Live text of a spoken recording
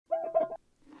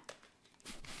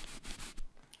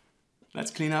Let's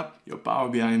clean up your Power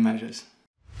BI measures.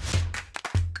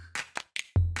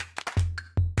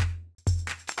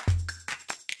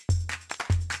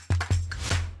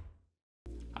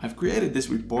 I've created this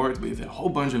report with a whole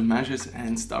bunch of measures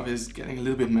and stuff is getting a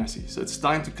little bit messy. So it's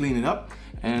time to clean it up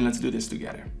and let's do this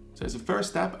together. So as a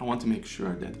first step, I want to make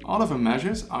sure that all of our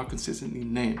measures are consistently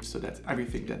named so that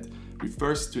everything that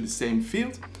refers to the same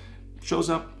field shows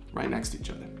up right next to each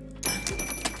other.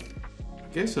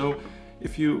 Okay, so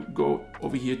if you go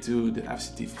over here to the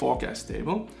FCT forecast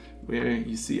table where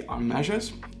you see our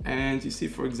measures and you see,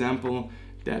 for example,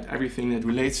 that everything that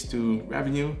relates to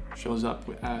revenue shows up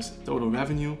as total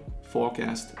revenue,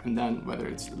 forecast, and then whether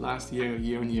it's the last year,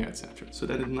 year on year, etc. So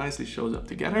that it nicely shows up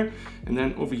together. And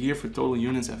then over here for total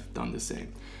units, I've done the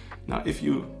same. Now, if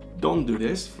you don't do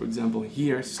this, for example,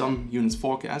 here, some units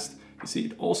forecast, you see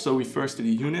it also refers to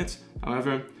the units.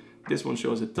 However, this one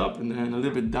shows at top and then a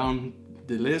little bit down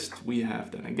the list, we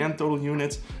have then again total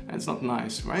units, and it's not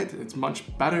nice, right? It's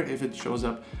much better if it shows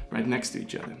up right next to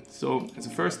each other. So as a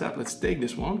first step, let's take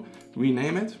this one,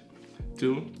 rename it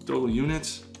to total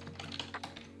units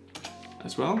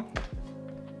as well.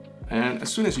 And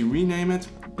as soon as you rename it,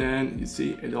 then you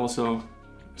see it also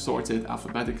sorts it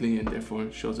alphabetically and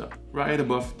therefore shows up right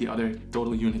above the other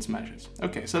total units measures.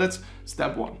 Okay, so that's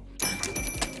step one.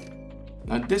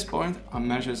 Now at this point, our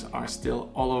measures are still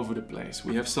all over the place.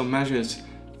 We have some measures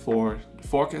for the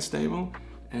forecast table,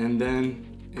 and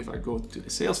then if I go to the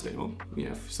sales table, we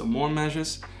have some more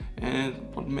measures. And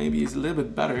what maybe is a little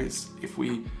bit better is if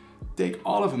we take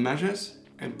all of the measures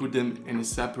and put them in a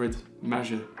separate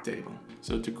measure table.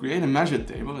 So to create a measure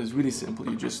table is really simple.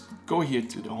 You just go here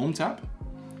to the Home tab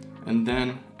and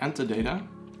then enter data,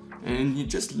 and you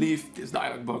just leave this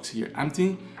dialog box here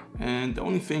empty. And the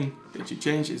only thing that you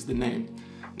change is the name.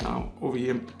 Now over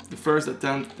here, the first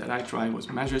attempt that I tried was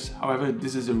measures. However,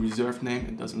 this is a reserved name.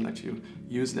 It doesn't let you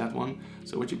use that one.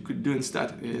 So what you could do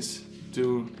instead is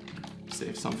to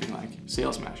save something like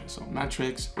sales measures or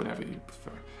metrics, whatever you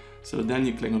prefer. So then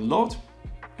you click on load.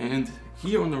 And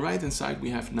here on the right hand side, we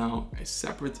have now a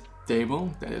separate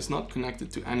table that is not connected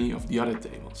to any of the other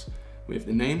tables. We have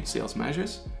the name sales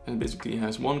measures, and basically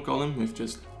has one column with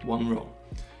just one row.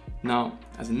 Now,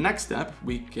 as a next step,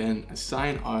 we can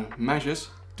assign our measures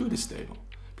to this table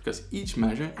because each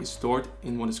measure is stored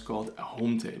in what is called a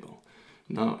home table.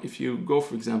 Now, if you go,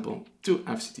 for example, to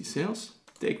FCT sales,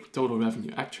 take total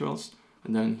revenue actuals,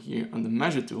 and then here on the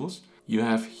measure tools, you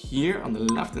have here on the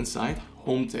left-hand side,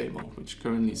 home table, which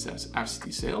currently says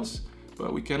FCT sales,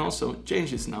 but we can also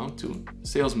change this now to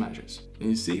sales measures.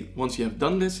 And you see, once you have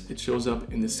done this, it shows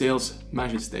up in the sales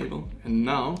measures table. And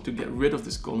now to get rid of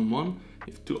this column one,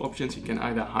 you have two options. You can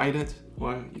either hide it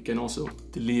or you can also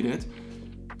delete it.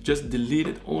 Just delete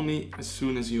it only as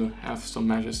soon as you have some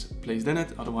measures placed in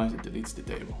it, otherwise it deletes the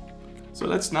table. So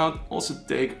let's now also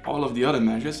take all of the other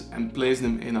measures and place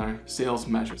them in our sales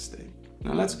measures table.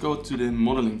 Now let's go to the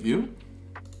modeling view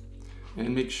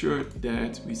and make sure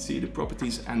that we see the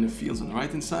properties and the fields on the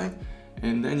right hand side.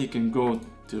 And then you can go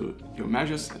to your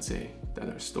measures, let's say, that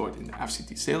are stored in the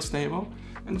FCT sales table,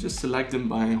 and just select them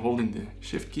by holding the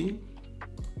Shift key.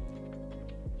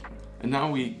 And now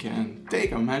we can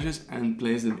take our measures and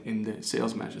place them in the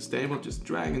sales measures table. Just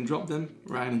drag and drop them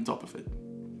right on top of it.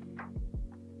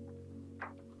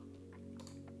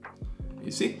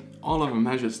 You see, all of our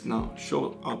measures now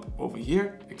show up over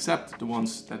here, except the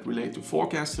ones that relate to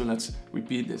forecast. So let's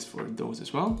repeat this for those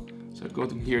as well. So I go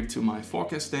here to my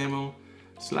forecast table,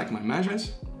 select my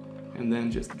measures, and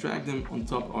then just drag them on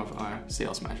top of our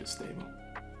sales measures table.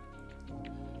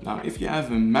 Now, if you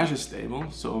have a measures table,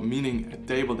 so meaning a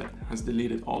table that has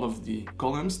deleted all of the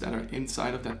columns that are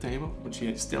inside of that table, what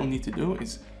you still need to do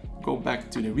is go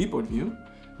back to the report view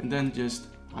and then just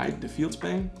hide the fields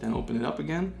pane, then open it up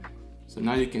again. So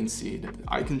now you can see that the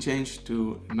icon changed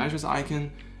to a measures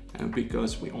icon, and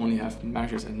because we only have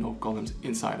measures and no columns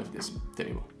inside of this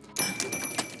table.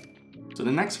 So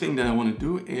the next thing that I want to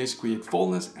do is create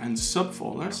folders and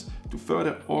subfolders to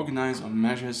further organize our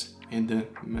measures in the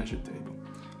measure table.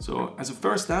 So as a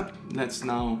first step, let's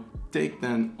now take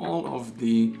then all of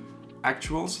the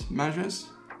actuals measures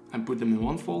and put them in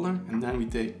one folder, and then we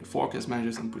take the forecast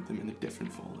measures and put them in a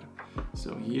different folder.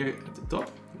 So here at the top,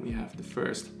 we have the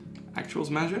first actuals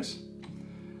measures.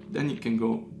 Then you can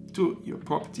go to your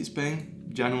properties pane,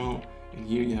 general, and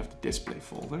here you have the display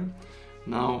folder.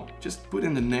 Now just put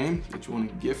in the name that you want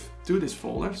to give to this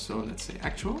folder. So let's say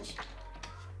actuals.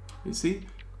 You see,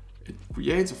 it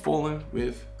creates a folder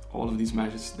with all of these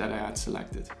measures that I had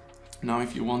selected. Now,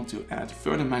 if you want to add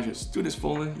further measures to this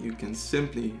folder, you can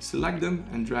simply select them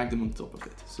and drag them on top of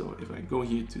it. So if I go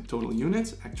here to total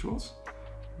units, actuals,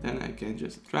 then I can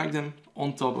just drag them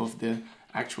on top of the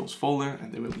actuals folder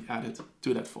and they will be added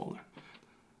to that folder.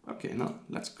 Okay, now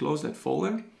let's close that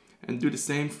folder and do the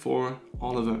same for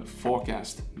all of the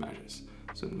forecast measures.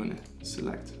 So I'm going to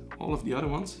select all of the other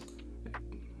ones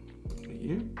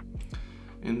here,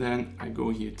 and then I go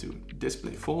here to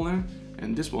display folder,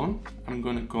 and this one I'm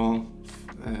going to call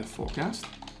forecast.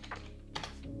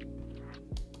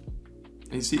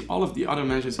 And you see all of the other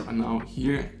measures are now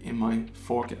here in my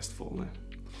forecast folder.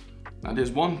 Now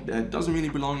there's one that doesn't really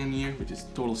belong in here, which is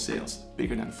total sales,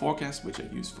 bigger than forecast, which I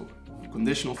use for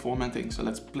conditional formatting. So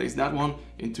let's place that one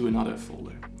into another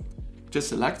folder. Just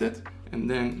select it and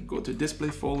then go to display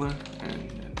folder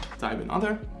and type in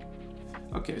other.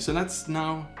 Okay, so let's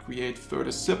now create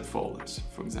further subfolders,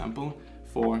 for example,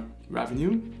 for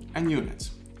revenue and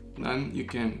units. Then you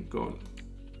can go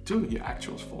to your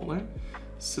actuals folder,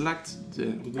 select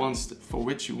the ones for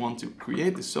which you want to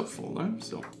create the subfolder.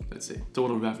 So let's say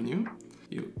total revenue.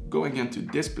 You go again to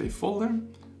display folder,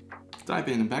 type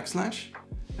in a backslash,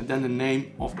 and then the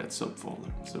name of that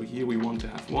subfolder. So here we want to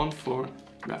have one for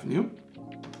revenue.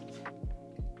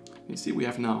 You see we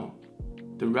have now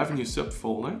the revenue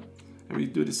subfolder, and we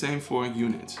do the same for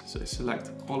units. So I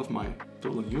select all of my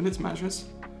total units measures,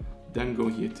 then go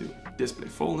here to display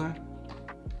folder,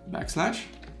 backslash,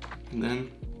 and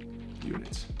then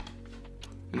units.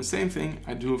 And the same thing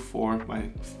I do for my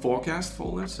forecast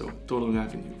folder, so total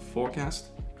revenue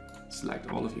forecast.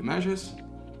 Select all of your measures,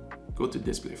 go to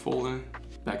display folder,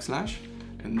 backslash,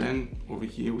 and then over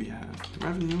here we have the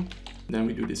revenue. Then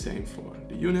we do the same for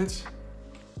the units.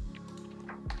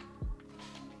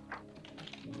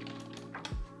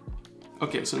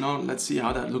 Okay, so now let's see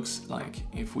how that looks like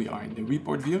if we are in the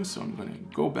report view. So I'm going to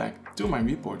go back to my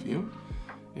report view,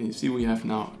 and you see we have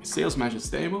now a sales measures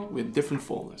table with different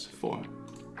folders for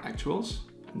actuals,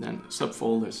 and then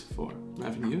subfolders for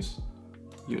revenues,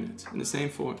 units, and the same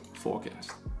for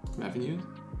forecast, revenue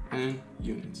and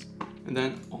units, and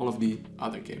then all of the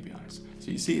other KPIs.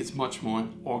 So you see it's much more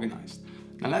organized.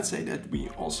 Now let's say that we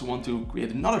also want to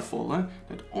create another folder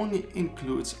that only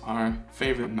includes our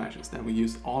favorite measures that we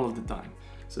use all of the time,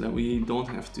 so that we don't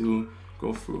have to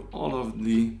go through all of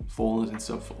the folders and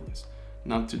subfolders.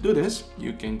 Now to do this,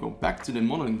 you can go back to the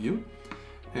modeling view,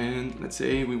 and let's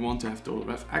say we want to have total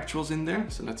rev actuals in there.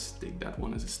 So let's take that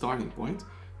one as a starting point.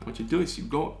 And what you do is you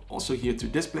go also here to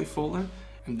display folder,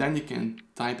 and then you can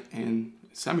type in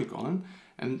semicolon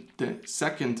and the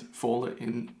second folder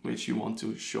in which you want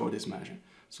to show this measure.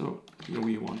 So here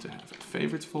we want to have a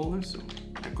favorites folder, so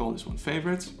I call this one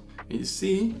favorites. And you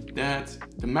see that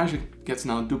the measure gets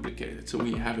now duplicated. So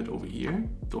we have it over here,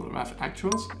 total rev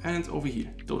actuals, and over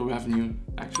here, total revenue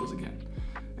actuals again.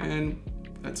 And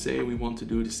let's say we want to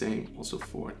do the same also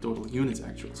for total units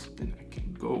actuals. Then I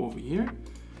can go over here,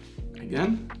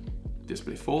 again,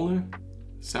 display folder,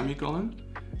 semicolon,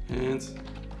 and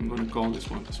I'm going to call this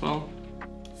one as well,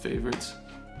 favorites.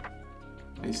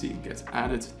 And you see it gets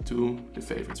added to the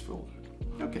favorites folder.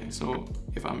 Okay, so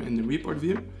if I'm in the report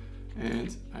view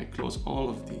and I close all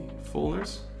of the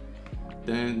folders,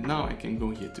 then now I can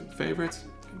go here to favorites,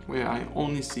 where I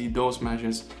only see those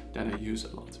measures that I use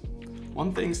a lot.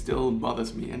 One thing still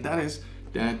bothers me, and that is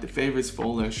that the favorites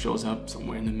folder shows up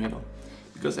somewhere in the middle,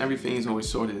 because everything is always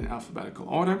sorted in alphabetical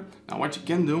order. Now what you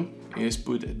can do is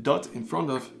put a dot in front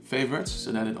of favorites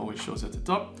so that it always shows at the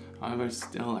top. However,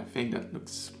 still I think that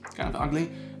looks kind of ugly.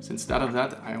 So instead of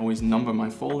that, I always number my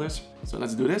folders. So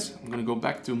let's do this. I'm going to go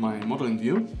back to my modeling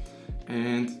view,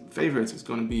 and favorites is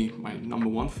going to be my number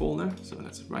one folder. So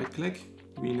let's right click,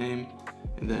 rename,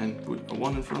 and then put a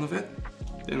 1 in front of it.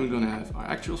 Then we're going to have our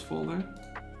actuals folder.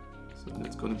 So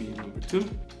that's going to be number 2.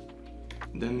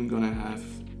 Then we're going to have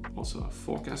also a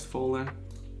forecast folder,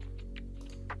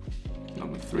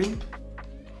 number 3.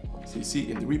 So you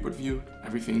see in the report view,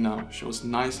 everything now shows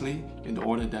nicely in the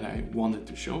order that I wanted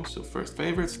to show. So first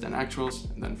favorites, then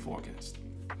actuals, and then forecast.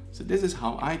 So this is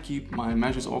how I keep my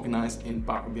measures organized in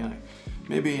Power BI.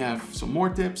 Maybe you have some more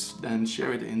tips, then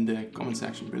share it in the comment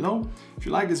section below. If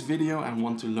you like this video and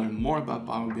want to learn more about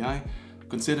Power BI,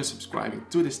 consider subscribing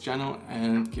to this channel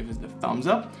and give us the thumbs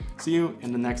up. See you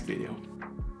in the next video.